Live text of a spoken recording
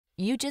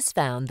You just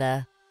found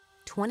the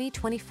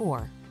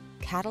 2024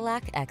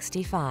 Cadillac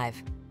XT5.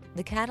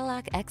 The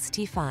Cadillac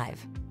XT5,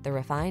 the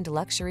refined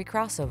luxury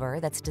crossover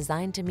that's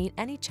designed to meet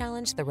any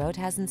challenge the road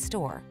has in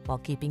store while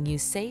keeping you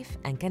safe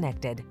and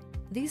connected.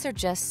 These are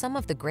just some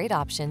of the great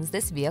options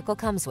this vehicle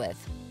comes with: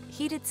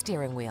 heated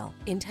steering wheel,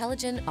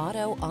 intelligent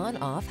auto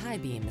on-off high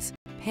beams,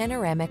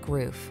 panoramic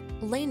roof,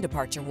 lane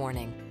departure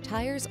warning,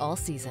 tires all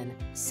season,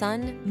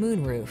 sun,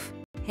 moonroof,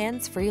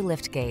 hands-free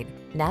liftgate,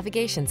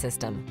 navigation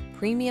system,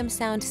 premium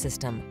sound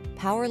system,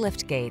 power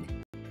liftgate.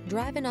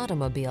 Drive an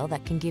automobile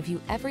that can give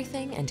you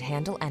everything and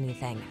handle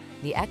anything.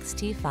 The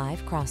XT5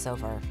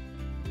 crossover.